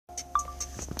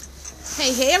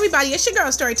Hey everybody, it's your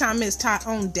girl Storytime Miss Tot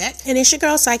on deck. And it's your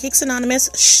girl Psychics Anonymous,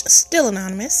 still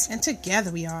anonymous. And together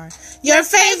we are your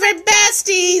favorite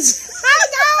besties.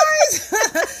 Hi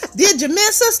guys! Did you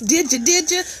miss us? Did you?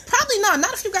 Probably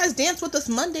not if you guys dance with us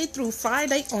Monday through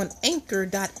Friday on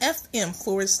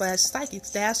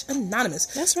anchor.fm/psychics-anonymous.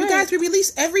 That's right. You guys, we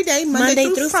release every day,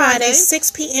 Monday through Friday,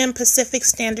 6 p.m. Pacific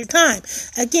Standard Time.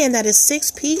 Again, that is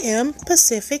 6 p.m.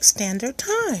 Pacific Standard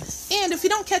Time. And if you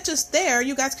don't catch us there,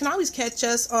 you guys can always catch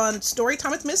us on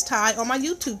Storytime with Miss Ty on my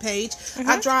YouTube page. Mm-hmm.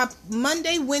 I drop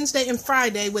Monday, Wednesday, and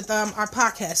Friday with our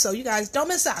podcast. So you guys don't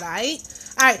miss out, alright?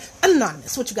 Alright,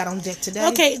 Anonymous, what you got on deck today?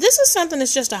 Okay, this is something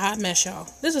that's just a hot mess, y'all.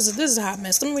 This is a hot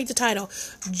mess. Let me read the title.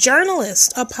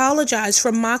 Journalist apologized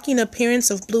for mocking appearance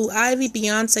of Blue Ivy,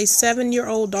 Beyonce's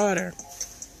 7-year-old daughter.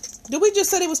 Did we just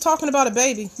say they was talking about a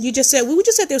baby? We just said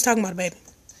they was talking about a baby.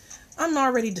 I'm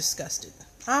already disgusted.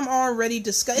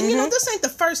 Mm-hmm. You know, this ain't the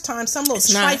first time some little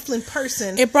trifling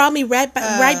person. It brought me right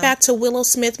back to Willow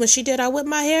Smith when she did I Whip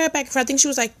My Hair back. I think she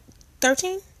was like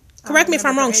 13. Correct me if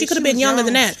I'm wrong. She could have been younger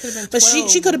than that. But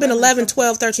she could have been 11,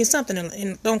 12, 13, something.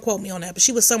 And don't quote me on that. But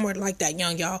she was somewhere like that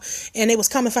young, y'all. And it was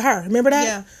coming for her. Remember that?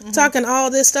 Yeah. Mm-hmm. Talking all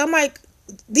this stuff. I'm like,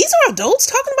 these are adults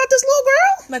talking about this little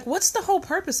girl? Like, what's the whole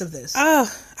purpose of this? Oh,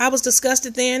 I was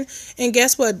disgusted then. And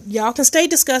guess what? Y'all can stay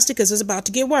disgusted because it's about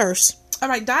to get worse. All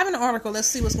right, dive in the article. Let's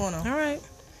see what's going on. All right.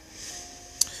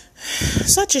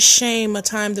 Such a shame a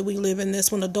time that we live in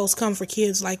this when adults come for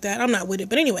kids like that. I'm not with it.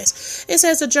 But anyways, it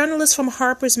says a journalist from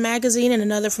Harper's Magazine and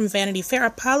another from Vanity Fair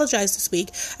apologized this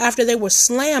week after they were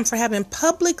slammed for having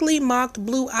publicly mocked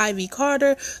Blue Ivy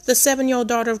Carter, the 7-year-old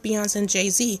daughter of Beyonce and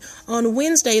Jay-Z. On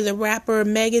Wednesday, the rapper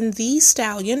Megan Thee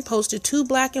Stallion posted 2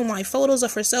 black and white photos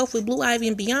of herself with Blue Ivy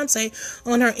and Beyonce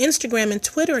on her Instagram and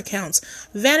Twitter accounts.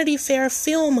 Vanity Fair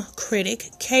film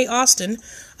critic Kay Austin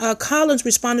Collins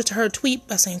responded to her tweet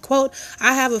by saying, quote,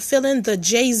 I have a feeling the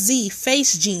Jay-Z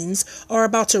face genes are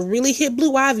about to really hit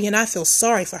Blue Ivy and I feel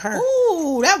sorry for her.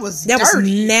 Ooh, that was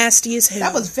nasty as hell.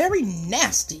 That was very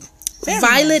nasty.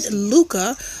 Violet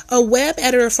Luca, a web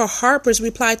editor for Harper's,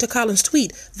 replied to Collins'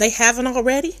 tweet, they haven't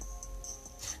already?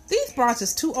 These broads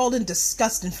is too old and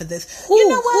disgusting for this. Who? You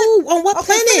know what? On what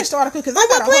planet? Finish the article because I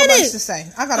got a whole bunch to say.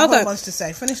 I got a whole bunch to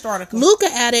say. Finish the article. Luca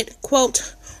added,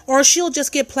 quote, or she'll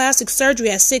just get plastic surgery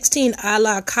at 16 a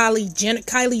la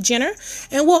Kylie Jenner,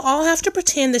 and we'll all have to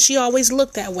pretend that she always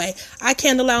looked that way. I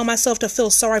can't allow myself to feel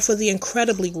sorry for the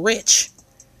incredibly rich.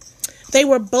 They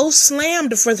were both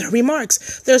slammed for their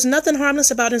remarks. There's nothing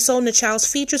harmless about insulting a child's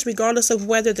features, regardless of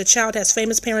whether the child has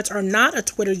famous parents or not, a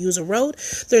Twitter user wrote.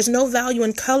 There's no value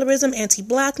in colorism,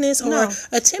 anti-blackness, or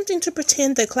attempting to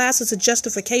pretend that class is a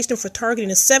justification for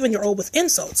targeting a 7-year-old with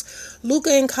insults. Luca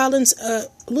and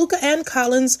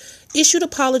Collins issued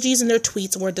apologies and their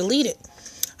tweets were deleted.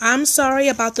 I'm sorry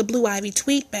about the Blue Ivy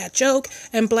tweet, bad joke,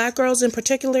 and black girls in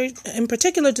particular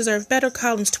deserve better,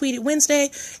 Collins tweeted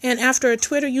Wednesday, and after a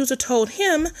Twitter user told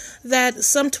him that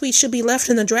some tweets should be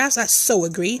left in the drafts, I so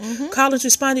agree. Mm-hmm. Collins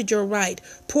responded, you're right.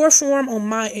 Poor form on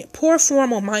my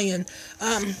end.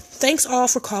 Thanks all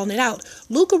for calling it out.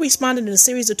 Luca responded in a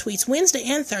series of tweets Wednesday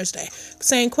and Thursday,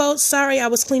 saying, quote, sorry I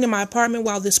was cleaning my apartment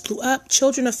while this blew up.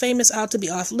 Children of famous ought to be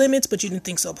off limits, but you didn't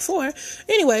think so before.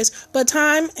 Anyways, but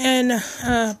time and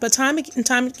time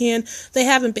again, they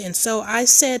haven't been. So I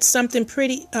said something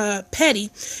pretty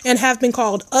petty and have been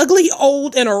called ugly,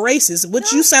 old, and a racist,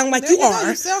 which you sound like you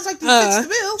are. It sounds like you fixed the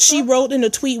bill. She wrote in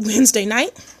a tweet Wednesday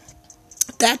night.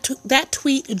 That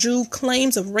tweet drew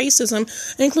claims of racism,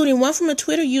 including one from a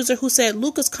Twitter user who said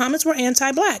Luca's comments were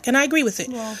anti-black, and I agree with it.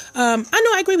 Yeah.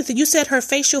 I agree with it. You said her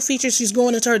facial features, she's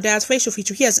going into her dad's facial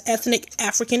feature. He has ethnic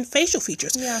African facial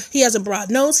features. Yeah. He has a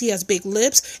broad nose, he has big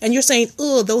lips, and you're saying,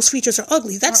 those features are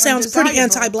ugly. That sounds pretty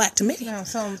anti-black to me. Yeah,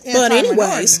 but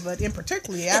anyways. But in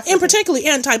particularly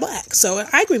anti-black. So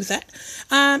I agree with that.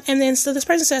 And then so this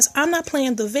person says, I'm not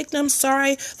playing the victim.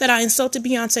 Sorry that I insulted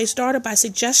Beyonce's daughter by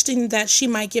suggesting that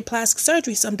she might get plastic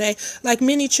surgery someday, like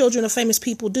many children of famous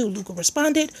people do, Luca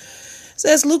responded.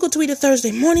 Says Luca tweeted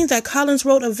Thursday morning that Collins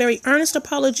wrote a very earnest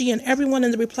apology and everyone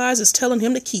in the replies is telling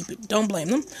him to keep it. Don't blame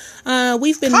them.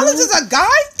 Collins is a guy?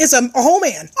 It's a whole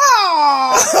man.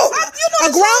 Oh,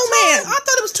 a grown man. I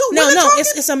thought it was two women. No,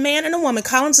 it's a man and a woman.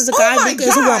 Collins is a guy, Luca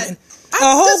is a woman. A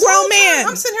whole grown man.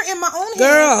 I'm sitting here in my own head.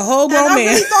 Girl, a whole grown man.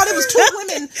 I really thought it was two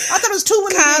women. I thought it was two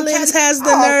women. Collins has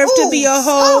the nerve to be a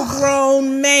whole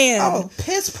grown man. Oh,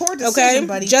 piss poor decision,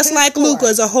 buddy. Just piss like poor. Luca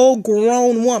is a whole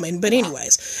grown woman. But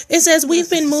anyways, it says we've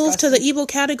been moved to the evil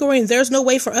category and there's no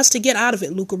way for us to get out of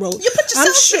it, Luca wrote. You put yourself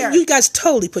I'm sure there. you guys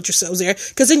totally put yourselves there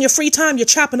because in your free time you're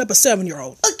chopping up a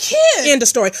 7-year-old. A kid. End of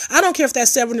story. I don't care if that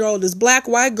 7-year-old is black,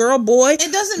 white, girl, boy.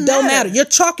 It doesn't Don't matter. You're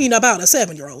talking about a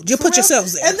 7-year-old. You put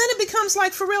yourselves there. And then it becomes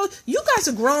like, for real, you guys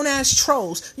are grown-ass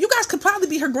trolls. You guys could probably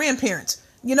be her grandparents.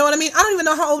 You know what I mean? I don't even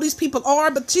know how old these people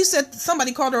are, but she said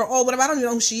somebody called her old, whatever. I don't even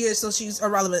know who she is, so she's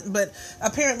irrelevant. But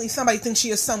apparently somebody thinks she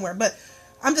is somewhere. But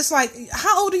I'm just like,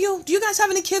 how old are you? Do you guys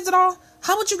have any kids at all?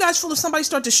 How would you guys feel if somebody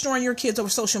started destroying your kids over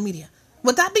social media?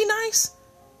 Would that be nice?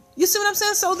 You see what I'm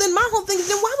saying? So then my whole thing is,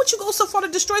 then why would you go so far to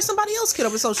destroy somebody else's kid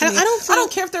over social media? I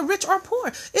don't care if they're rich or poor.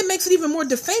 It makes it even more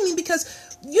defaming because,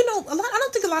 you know, I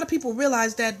don't think a lot of people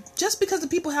realize that just because the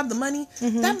people have the money,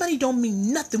 that money don't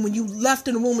mean nothing when you left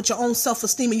in the room with your own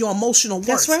self-esteem and your emotional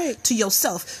worth to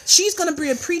yourself. She's going to be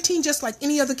a preteen just like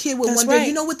any other kid would one day.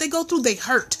 You know what they go through? They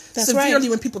hurt severely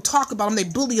when people talk about them. They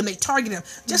bully them. They target them.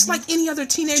 Just like any other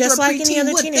teenager or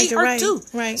preteen would. They hurt too.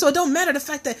 So it don't matter the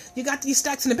fact that you got these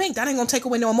stacks in the bank. That ain't going to take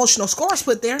away no emotional scars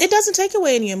put there. It doesn't take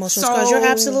away any emotional scars. You're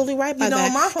absolutely right by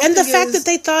that. And the fact that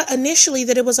they thought initially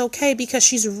that it was okay because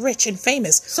she's rich and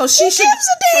famous. So she should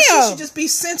just be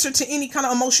censored to any kind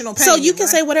of emotional pain. So you can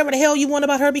say whatever the hell you want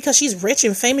about her because she's rich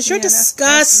and famous. You're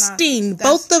disgusting.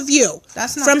 Both of you.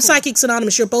 That's not from cool. Psychics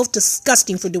Anonymous. You're both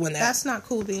disgusting for doing that. That's not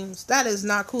cool beans. That is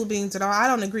not cool beans at all. I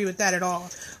don't agree with that at all.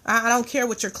 I don't care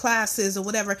what your class is or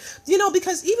whatever. You know,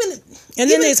 because then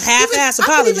there's half-ass apologies.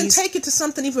 I could even take it to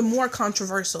something even more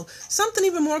controversial. Something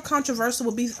even more controversial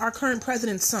would be our current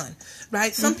president's son,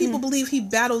 right? Some people believe he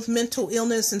battles mental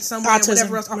illness in some way or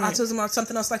whatever else, or autism or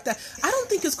something else like that. I don't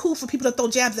think it's cool for people to throw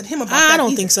jabs at him about that. I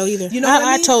don't think so either. You know what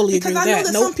I mean? I totally agree with that. Because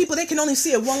I know that some people, they can only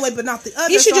see it one way but not the other.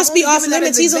 He should just be off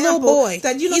limits. He's a little boy.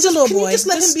 He's a little boy. Can you just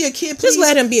let him be a kid, please? Just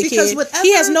let him be a kid.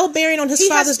 He has no bearing on his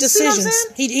father's decisions.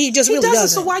 He just really doesn't.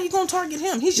 So why are you going to target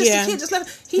him? He's just a kid. Just let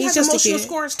him. He has emotional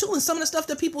scars too, and some of the stuff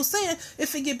that people are saying,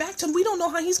 if they get back to him, we don't know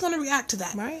how he's going to react to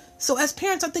that. Right. So as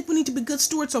parents, I think we need to be good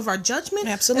stewards of our judgment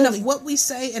and of what we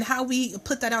say and how we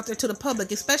put that out there to the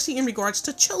public, especially in regards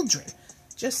to children.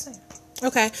 Just saying.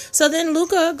 Okay, so then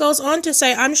Luca goes on to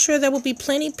say, I'm sure there will be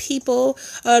plenty people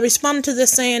responding to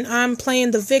this saying I'm playing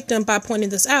the victim by pointing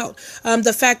this out.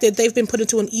 The fact that they've been put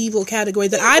into an evil category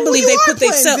that I believe they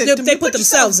put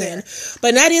themselves in.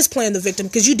 But that is playing the victim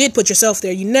because you did put yourself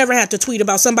there. You never had to tweet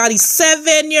about somebody's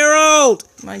 7-year-old.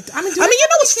 I mean, you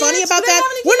know what's funny about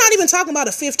that? We're not even talking about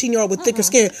a 15-year-old with thicker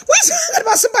skin. We're talking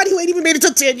about somebody who ain't even made it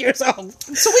to 10 years old.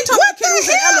 So we talking about kids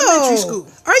in elementary school.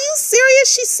 Are you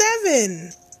serious? She's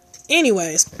 7.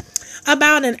 Anyways,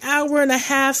 about an hour and a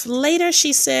half later,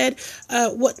 she said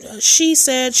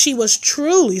she was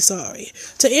truly sorry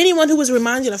to anyone who was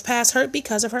reminded of past hurt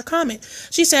because of her comment.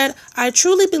 She said, I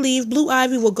truly believe Blue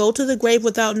Ivy will go to the grave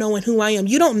without knowing who I am.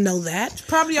 You don't know that.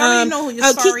 Probably already know who you're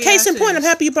sorry Case in point, I'm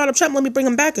happy you brought up Trump. Let me bring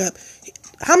him back up.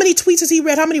 How many tweets has he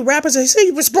read? How many rappers has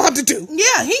he responded to?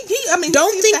 Yeah,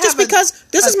 don't think just because,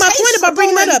 this is my point about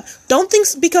bringing that up. Don't think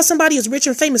because somebody is rich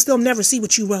and famous, they'll never see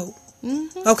what you wrote.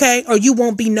 Okay, or you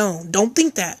won't be known. Don't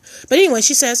think that. But anyway,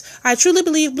 she says, I truly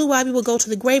believe Blue Ivy will go to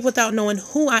the grave without knowing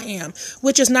who I am,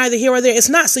 which is neither here or there. It's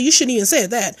not, so you shouldn't even say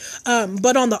that.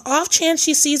 But on the off chance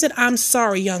she sees it, I'm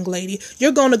sorry, young lady.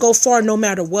 You're going to go far no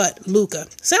matter what, Luca.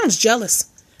 Sounds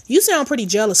jealous. You sound pretty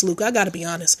jealous, Luca. I gotta be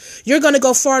honest. You're going to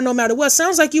go far no matter what.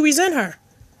 Sounds like you resent her.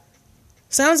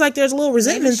 Sounds like there's a little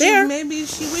resentment there. Maybe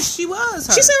she wished she was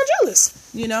her. She sounds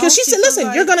jealous. You know? Because she said,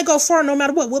 listen, you're going to go far no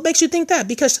matter what. What makes you think that?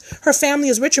 Because her family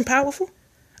is rich and powerful?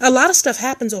 A lot of stuff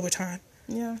happens over time.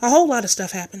 Yeah. A whole lot of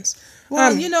stuff happens.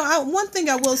 Well, one thing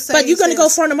I will say. But you're going to go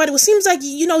far no matter what. It seems like,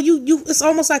 you it's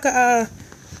almost like I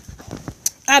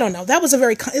don't know. That was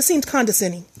it seemed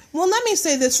condescending. Well, let me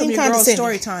say this from your girl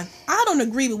story time. I don't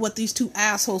agree with what these two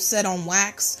assholes said on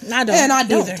Wax. I don't. And I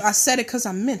don't. Either. I said it because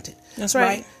I meant it. That's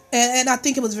right. And I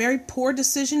think it was a very poor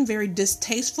decision, very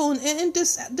distasteful, and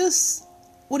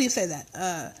what do you say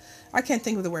that? I can't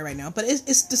think of the word right now, but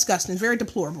it's disgusting, very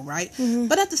deplorable, right? Mm-hmm.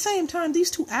 But at the same time,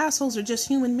 these two assholes are just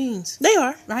human beings. They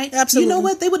are. Right? Absolutely. You know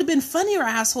what? They would have been funnier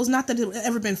assholes, not that it would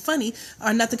ever been funny,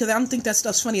 or nothing, because I don't think that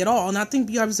stuff's funny at all, and I think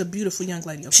Bjork is a beautiful young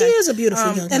lady, okay? She is a beautiful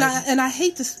young lady. And I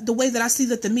hate the way that I see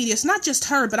that the media, it's not just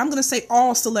her, but I'm going to say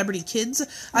all celebrity kids,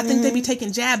 I think they be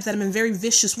taking jabs at them in very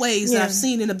vicious ways that I've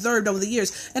seen and observed over the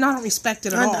years, and I don't respect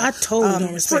it at all. I totally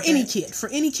don't respect it. For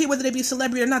any kid, whether they be a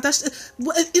celebrity or not,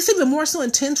 it's even more so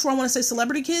intense for, I want to say,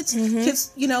 celebrity kids.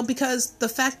 Kids, because the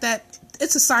fact that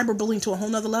it's a cyberbullying to a whole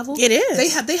nother level. It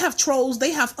is. They have trolls.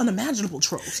 They have unimaginable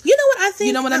trolls. You know what I think?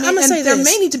 You know what I mean? I'm gonna say there this.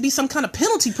 may need to be some kind of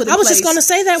penalty put in place. I was just gonna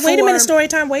say that. Wait a minute, story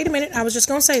time. Wait a minute. I was just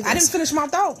gonna say this. I didn't finish my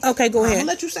thought. Okay, go ahead. I'm gonna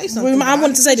let you say something. I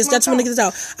wanted to say this. That's when I get this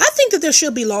out. I think that there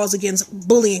should be laws against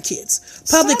bullying kids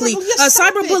publicly.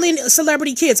 Cyberbullying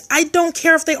celebrity kids. I don't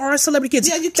care if they are celebrity kids.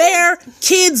 Yeah, they're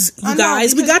kids, you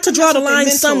guys. We got to draw the line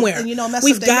somewhere. And,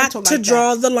 we've got to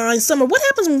draw the line somewhere. What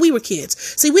happens when we were kids?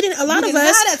 See, a lot of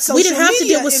us, we didn't have to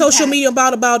deal with social media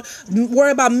about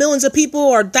worry about millions of people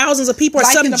or thousands of people or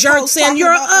some jerk saying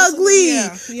you're ugly,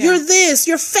 you're this,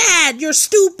 you're fat, you're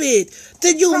stupid.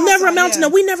 That you'll never amount to know.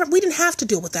 We didn't have to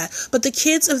deal with that. But the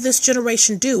kids of this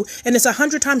generation do. And it's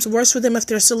 100 times worse for them if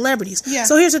they're celebrities. Yeah.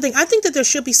 So here's the thing. I think that there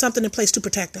should be something in place to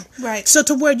protect them. Right. So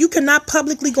to where you cannot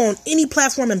publicly go on any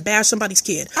platform and bash somebody's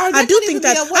kid. I think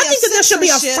that there should be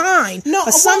a fine.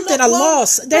 A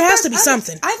loss. There has to be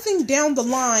something. I think down the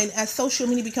line, as social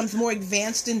media becomes more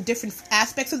advanced in different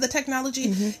aspects of the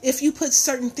technology, if you put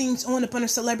certain things on up under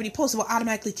celebrity posts, it will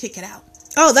automatically kick it out.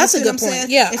 Oh, that's a good point.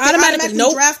 Yeah, if they automatically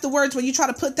draft the words when you try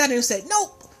to put that in and say,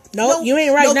 nope, you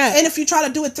ain't right now. And if you try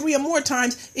to do it 3 or more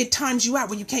times, it times you out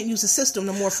where you can't use the system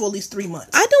no more for at least 3 months.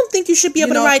 I don't think you should be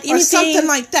able to write anything. Or something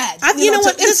like that. You know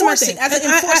what? This is my thing. As an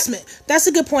enforcement. That's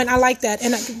a good point. I like that.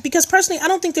 And because personally, I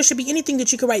don't think there should be anything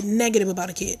that you could write negative about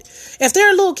a kid. If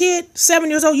they're a little kid, 7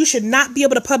 years old, you should not be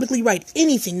able to publicly write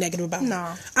anything negative about them.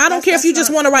 No. I don't care if you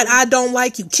just want to write, I don't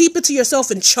like you. Keep it to yourself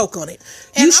and choke on it.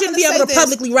 And you shouldn't be able to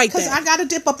publicly write that. Because I got to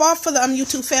dip up off for the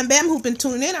YouTube fan bam who've been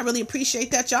tuning in. I really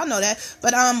appreciate that. Y'all know that.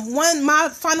 But my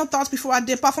final thoughts before I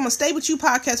dip off. I'm gonna stay with you,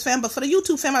 podcast fam, but for the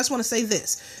YouTube fam, I just want to say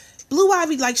this. Blue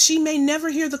Ivy, she may never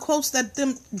hear the quotes that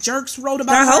them jerks wrote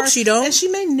about her. I hope she don't. And she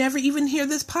may never even hear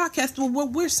this podcast with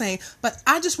what we're saying. But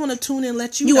I just want to tune in and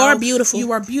let you know. You are beautiful.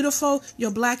 You are beautiful.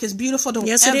 Your black is beautiful. Don't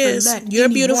yes, ever it is. let You're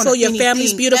beautiful. Your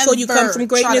family's beautiful. You come from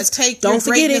greatness. Try to take don't your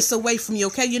forget greatness it. away from you,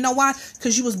 okay? You know why?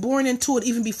 Because you was born into it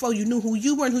even before you knew who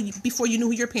you were and before you knew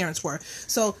who your parents were.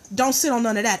 So don't sit on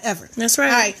none of that ever. That's right.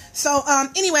 All right. So,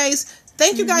 anyways,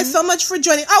 thank you guys so much for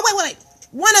joining. Oh, wait.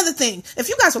 One other thing. If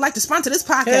you guys would like to sponsor this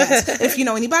podcast, if you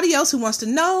know anybody else who wants to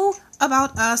know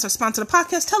about us or sponsor the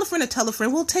podcast, tell a friend to tell a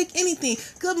friend. We'll take anything.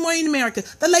 Good Morning America,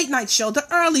 the late night show, the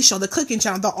early show, the cooking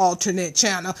channel, the alternate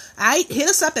channel. All right. Hit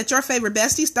us up at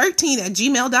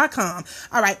yourfavoritebesties13@gmail.com.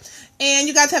 All right. And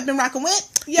you guys have been rocking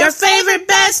with your favorite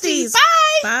besties. Bye.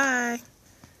 Bye.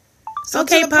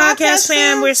 Okay, podcast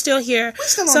fam, we're still here.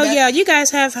 So yeah, you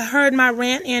guys have heard my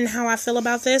rant and how I feel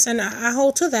about this, and I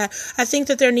hold to that. I think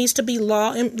that there needs to be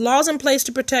laws in place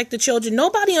to protect the children.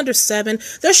 Nobody under 7.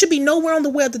 There should be nowhere on the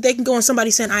web that they can go and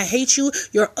somebody saying, I hate you,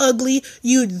 you're ugly,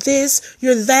 you this,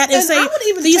 you're that, and say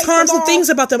these harmful things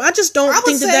about them. I just don't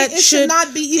think that should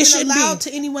not be even allowed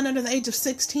to anyone under the age of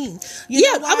 16.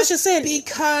 I was just saying,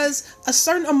 because a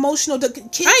certain emotional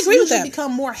kids I agree usually with that.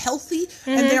 become more healthy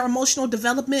and their emotional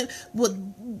development with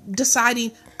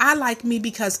deciding I like me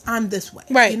because I'm this way,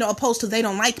 right? Opposed to they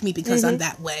don't like me because I'm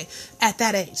that way. At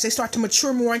that age, they start to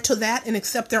mature more into that and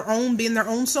accept their own, being their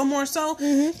own. So more so,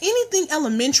 anything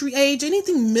elementary age,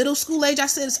 anything middle school age, I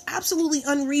said it's absolutely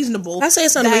unreasonable. I say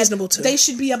it's unreasonable too. They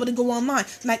should be able to go online,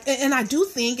 and I do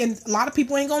think, and a lot of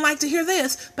people ain't gonna like to hear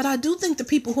this, but I do think the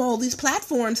people who hold these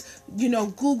platforms,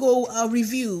 Google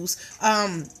reviews,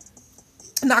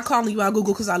 not calling you out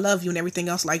Google because I love you and everything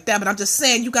else like that, but I'm just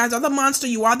saying you guys are the monster,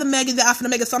 you are the mega, the alpha and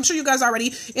omega, so I'm sure you guys are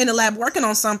already in the lab working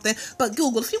on something, but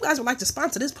Google, if you guys would like to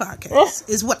sponsor this podcast,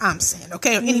 is what I'm saying,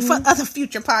 okay? Or any other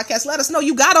future podcasts, let us know.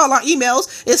 You got all our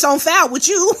emails. It's on file with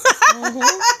you.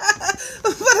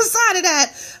 But aside of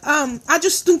that, I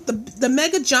just think the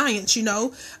mega giants,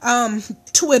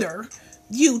 Twitter,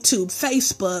 YouTube,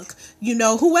 Facebook,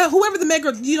 whoever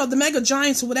the mega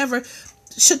giants or whatever,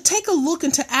 should take a look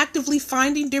into actively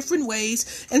finding different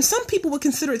ways, and some people would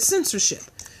consider it censorship.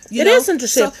 It is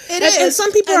censorship. So it is. And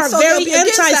some people are very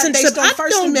anti-censorship. I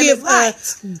don't give a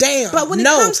damn. But when it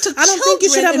comes to I don't think you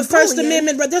should have a First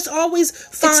Amendment, but there's always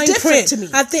fine print. To me.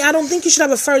 I don't think you should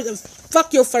have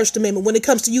fuck your First Amendment when it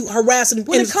comes to you harassing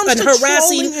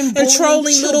and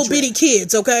trolling little bitty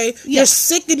kids, okay? Yes. You're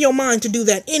sick in your mind to do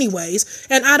that anyways,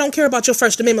 and I don't care about your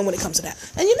First Amendment when it comes to that.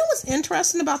 And you know what's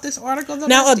interesting about this article, though?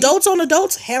 Now, adults on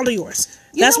adults, handle yours.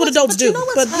 That's what adults do.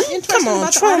 But come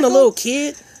on, trolling a little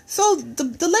kid. So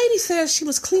the lady says she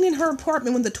was cleaning her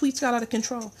apartment when the tweets got out of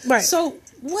control. Right. So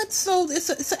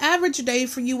it's an average day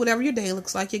for you, whatever your day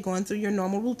looks like. You're going through your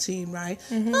normal routine, right?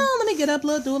 Oh, let me get up, do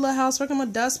a little housework. I'm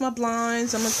gonna dust my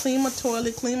blinds. I'm gonna clean my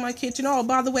toilet, clean my kitchen. Oh,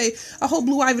 by the way, I hope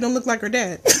Blue Ivy don't look like her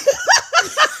dad. You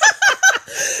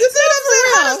see what I'm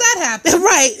saying? How does that happen?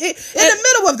 Right. In the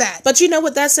middle of that. But you know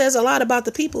what? That says a lot about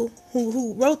the people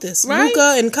who wrote this. Right?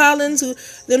 Luca and Collins,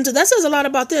 that says a lot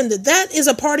about them. That is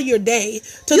a part of your day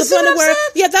to the point of where,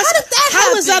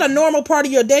 how is that a normal part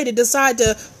of your day to decide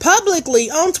to publicly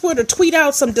on Twitter tweet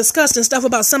out some disgusting stuff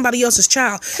about somebody else's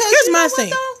child? Here's my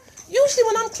thing. Usually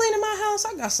when I'm cleaning my house,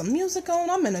 I got some music on.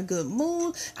 I'm in a good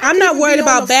mood. I'm not worried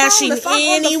about bashing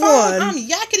anyone. I'm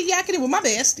yakety with my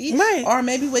bestie. Right. Or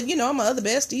maybe with, my other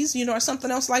besties, or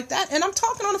something else like that. And I'm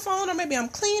talking on the phone, or maybe I'm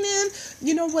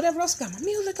cleaning, whatever else. Got my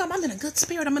music on. I'm in a good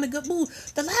spirit. I'm in a good mood.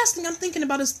 The last thing I'm thinking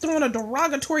about is throwing a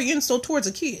derogatory insult towards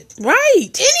a kid. Right.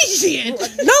 Any shit.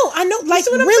 No, I know. Like,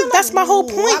 really, that's my whole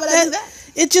point. Why would I do that?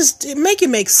 It make it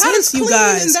make sense, you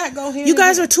guys. And that go hand you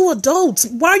guys in are two adults.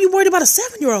 Why are you worried about a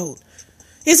 7-year-old?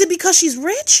 Is it because she's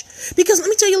rich? Because let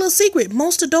me tell you a little secret.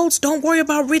 Most adults don't worry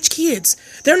about rich kids.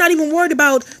 They're not even worried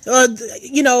about,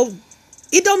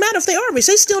 it don't matter if they are rich.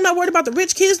 They're still not worried about the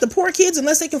rich kids, the poor kids,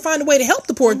 unless they can find a way to help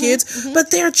the poor kids. Mm-hmm.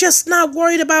 But they're just not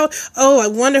worried about, I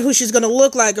wonder who she's going to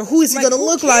look like, or who is he going to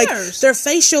look like. Their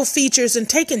facial features and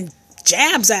taking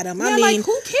jabs at them. I mean,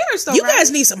 who cares though? You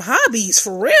guys need some hobbies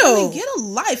for real. I mean, get a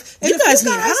life. And you guys need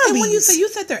hobbies. And when you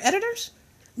said they're editors?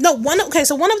 No,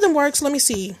 so one of them works. Let me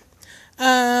see.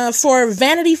 For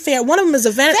Vanity Fair, one of them is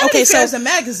a Vanity Fair is a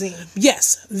magazine.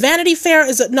 Yes, Vanity Fair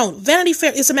is a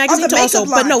magazine too also,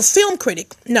 but no, film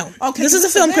critic. No, okay, this is a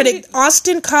film critic.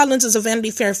 Austin Collins is a Vanity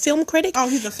Fair film critic. Oh,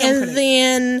 he's a film critic. And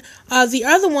then the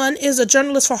other one is a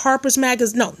journalist for Harper's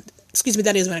Magazine. No. Excuse me,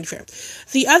 that is Vanity Fair.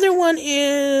 The other one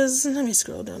is... Let me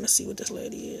scroll down to see what this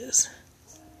lady is.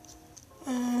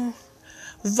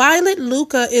 Violet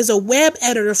Luca is a web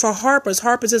editor for Harper's.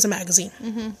 Harper's is a magazine.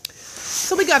 Mm-hmm.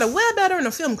 So we got a web editor and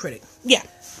a film critic. Yeah.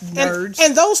 Nerds.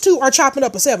 And those two are chopping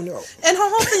up a 7-year-old. And her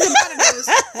whole thing about it is,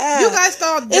 you guys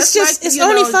thought it's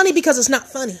only funny because it's not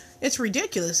funny. It's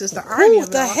ridiculous. It's the irony of it.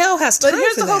 Who the hell has time for that? But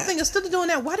here's the whole thing. Instead of doing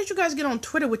that, why did you guys get on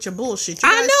Twitter with your bullshit?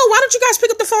 I know. Why don't you guys pick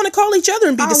up the phone and call each other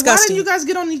and be disgusting? Why didn't you guys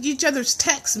get on each other's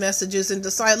text messages and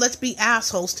decide, let's be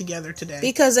assholes together today?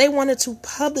 Because they wanted to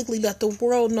publicly let the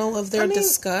world know of their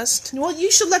disgust. Well, you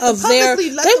should let the world know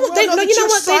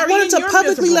that They wanted to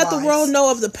publicly let the world know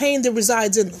of the pain that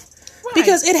resides in them. Right.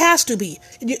 Because it has to be.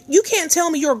 You can't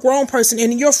tell me you're a grown person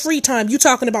and in your free time you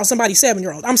talking about somebody's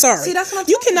 7-year-old. I'm sorry. See, that's what I'm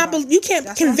talking about. You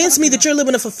can't convince me that you're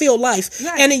living a fulfilled life.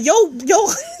 Right. And in your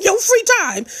free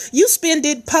time, you spend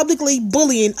it publicly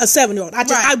bullying a 7-year-old.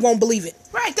 I won't believe it.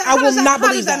 Right. I will not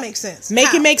believe How does that make sense?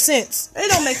 Make it make sense.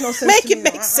 It don't make no sense. Make it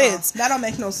make sense. That don't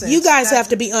make no sense. You guys have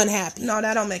to be unhappy. No,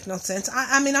 that don't make no sense.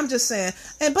 I mean, I'm just saying.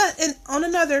 And on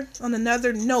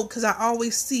another note, because I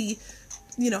always see,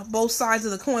 both sides of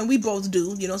the coin. We both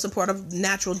do, it's a part of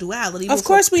natural duality. Of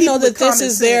course, we know that this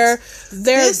is their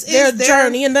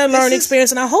journey and their learning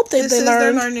experience, and I hope that they learn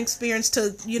their learning experience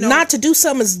to, not to do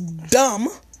something as dumb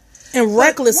and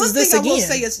reckless as this again. One thing I will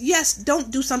say is, yes, don't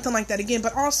do something like that again,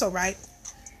 but also, right,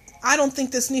 I don't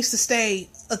think this needs to stay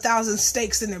 1,000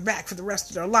 stakes in their back for the rest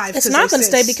of their life. It's not going to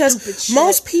stay because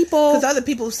most people... Because other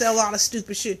people say a lot of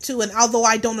stupid shit too, and although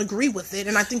I don't agree with it,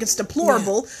 and I think it's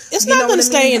deplorable... Yeah. It's not going to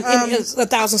stay in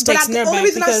 1,000 stakes in their back. The only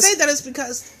reason I say that is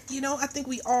because, I think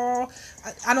we all...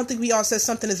 I don't think we all said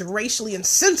something as racially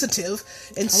insensitive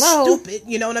and stupid,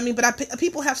 you know what I mean? But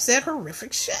people have said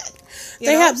horrific shit.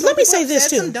 They have. Let me say this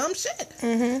too. Some dumb shit.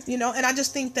 Mm-hmm. And I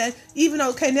just think that even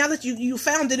now that you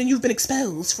found it and you've been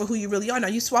exposed for who you really are, now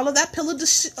you swallow that pill of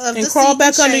and crawl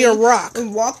back under your rock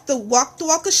and walk the walk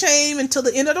of shame until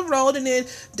the end of the road, and then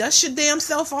dust your damn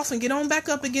self off and get on back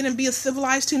up again and be a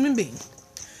civilized human being.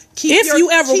 If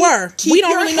you ever were, we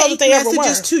don't really know that they ever were.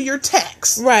 Messages to your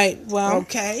text, right? Well,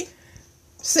 okay.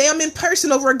 Say I'm in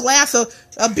person over a glass of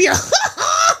beer.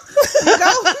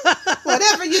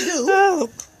 Whatever you do.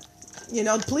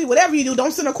 Please, whatever you do,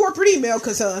 don't send a corporate email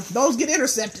because those get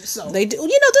intercepted. So they do.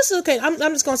 This is okay. I'm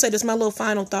just going to say this. My little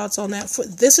final thoughts on that.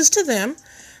 This is to them,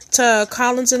 to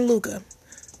Collins and Luca.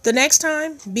 The next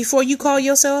time, before you call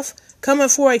yourself coming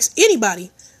for anybody,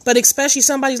 but especially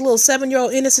somebody's little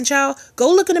 7-year-old innocent child,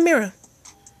 go look in the mirror.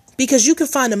 Because you can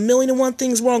find 1,000,001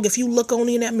 things wrong if you look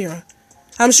only in that mirror.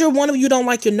 I'm sure one of you don't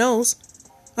like your nose.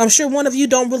 I'm sure one of you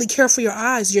don't really care for your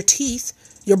eyes, your teeth,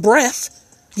 your breath,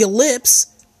 your lips,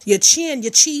 your chin,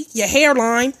 your cheek, your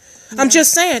hairline. Yeah. I'm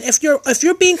just saying, if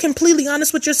you're being completely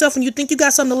honest with yourself and you think you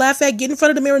got something to laugh at, get in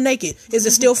front of the mirror naked. Is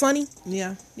it still funny?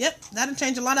 Yeah. Yep. That'll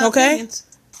change a lot of opinions.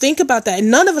 Think about that. And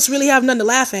none of us really have nothing to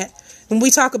laugh at. When we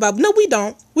talk about, no, we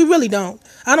don't. We really don't.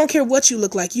 I don't care what you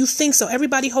look like. You think so.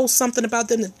 Everybody holds something about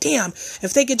them that, damn,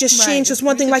 if they could just change just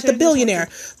one thing, like the billionaire.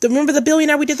 Remember the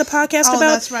billionaire we did the podcast about?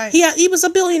 That's right. He was a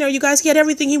billionaire, you guys. He had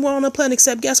everything he wanted on the planet,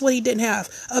 except guess what he didn't have?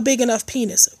 A big enough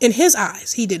penis. In his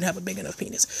eyes, he didn't have a big enough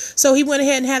penis. So he went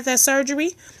ahead and had that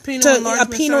surgery. A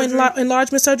penile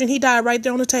enlargement surgery, and he died right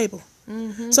there on the table.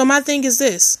 Mm-hmm. So my thing is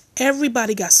this.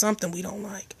 Everybody got something we don't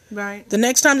like. Right. The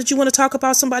next time that you want to talk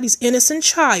about somebody's innocent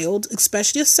child,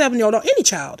 especially a 7-year-old or any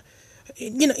child,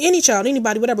 any child,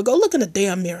 anybody, whatever, go look in the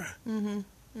damn mirror. Mm-hmm.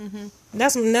 Mm-hmm.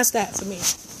 That's that for me.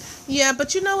 Yeah,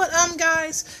 but you know what,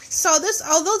 guys? So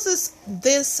although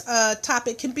this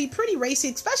topic can be pretty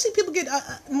racy, especially people get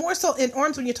more so in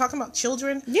arms when you're talking about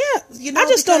children. Yeah, I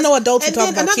just don't know adults who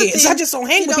talk about kids. I just don't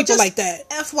hang with people like that.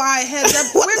 FYI, heads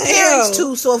up, we're parents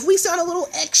too. So if we sound a little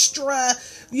extra,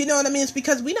 you know what I mean? It's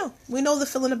because we know the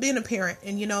feeling of being a parent,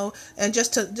 and and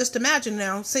just imagine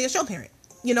now, say it's your parent,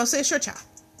 say it's your child,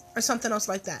 or something else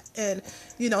like that, and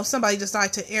somebody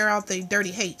decide to air out their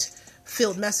dirty hate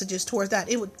filled messages towards that,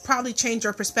 it would probably change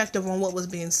your perspective on what was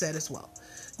being said as well.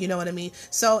 You know what I mean?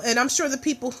 So, and I'm sure the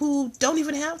people who don't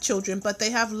even have children, but they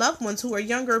have loved ones who are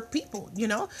younger people,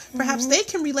 perhaps they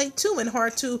can relate to, and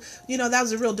hard to, that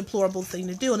was a real deplorable thing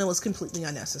to do, and it was completely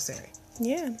unnecessary.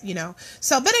 Yeah.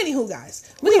 So, but anywho,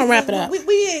 guys, we're gonna wrap it up.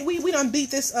 We done beat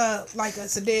this like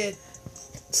it's a dead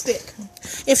stick.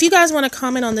 If you guys want to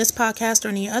comment on this podcast or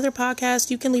any other podcast,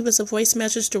 you can leave us a voice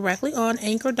message directly on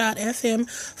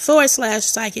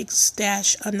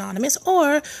anchor.fm/psychics-anonymous,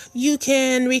 or you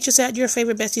can reach us at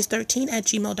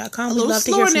yourfavoritebesties13@gmail.com. We love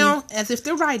to hear from you. Now, as if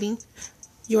they're writing.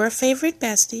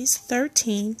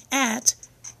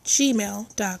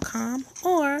 yourfavoritebesties13@gmail.com,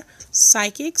 or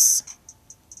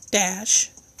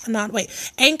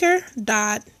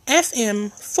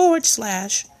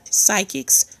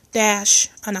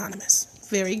anchor.fm/psychics-anonymous.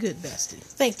 Very good, bestie.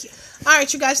 Thank you. All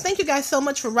right, you guys. Thank you guys so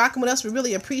much for rocking with us. We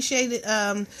really appreciate it.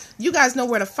 You guys know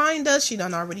where to find us. She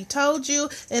done already told you.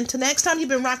 Until next time, you've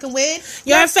been rocking with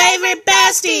your favorite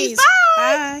besties. Bye.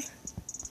 Bye.